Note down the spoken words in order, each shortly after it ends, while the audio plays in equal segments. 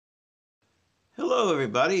Hello,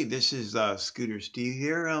 everybody. This is Scooter Steve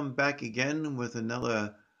here. I'm back again with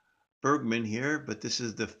another Burgman here, but this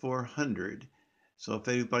is the 400. So if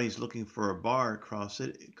anybody's looking for a bar across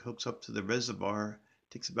it, it hooks up to the reservoir.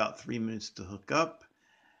 It takes about 3 minutes to hook up.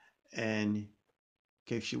 And in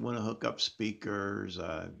case you want to hook up speakers,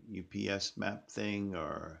 UPS map thing,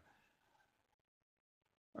 or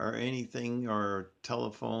anything, or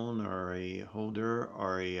telephone, or a holder,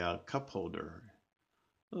 or a cup holder.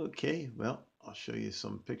 Okay, well, I'll show you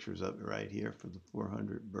some pictures of it right here for the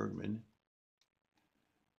 400 Burgman.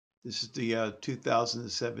 This is the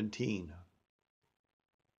 2017.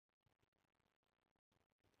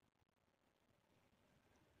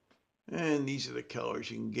 And these are the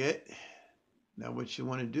colors you can get. Now what you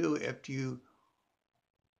want to do after you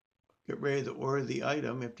get ready to order the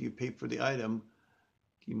item, after you pay for the item,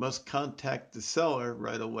 you must contact the seller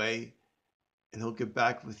right away and he'll get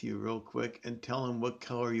back with you real quick and tell him what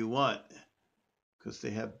color you want because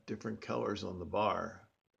they have different colors on the bar.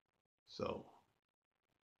 So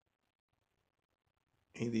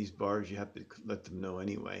any of these bars you have to let them know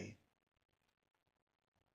anyway.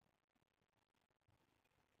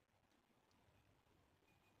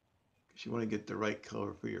 Because you want to get the right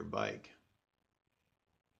color for your bike.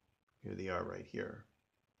 Here they are right here.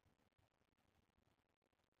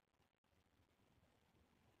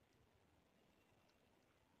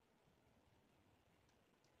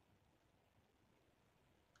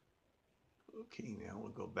 Okay, now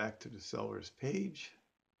we'll go back to the seller's page.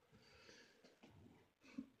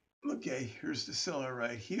 Okay, here's the seller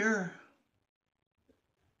right here.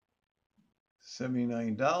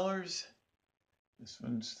 $79. This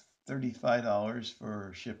one's $35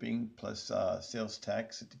 for shipping plus sales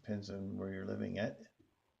tax. It depends on where you're living at.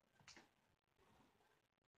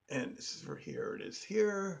 And this is for here. It is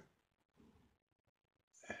here.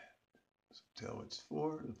 So it's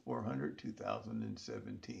for the 400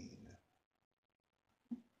 2017.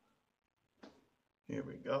 Here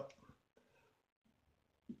we go.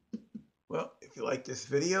 Well, if you like this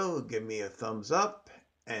video, give me a thumbs up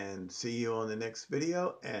and see you on the next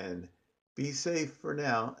video, and be safe for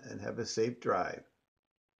now and have a safe drive.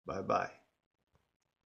 Bye-bye.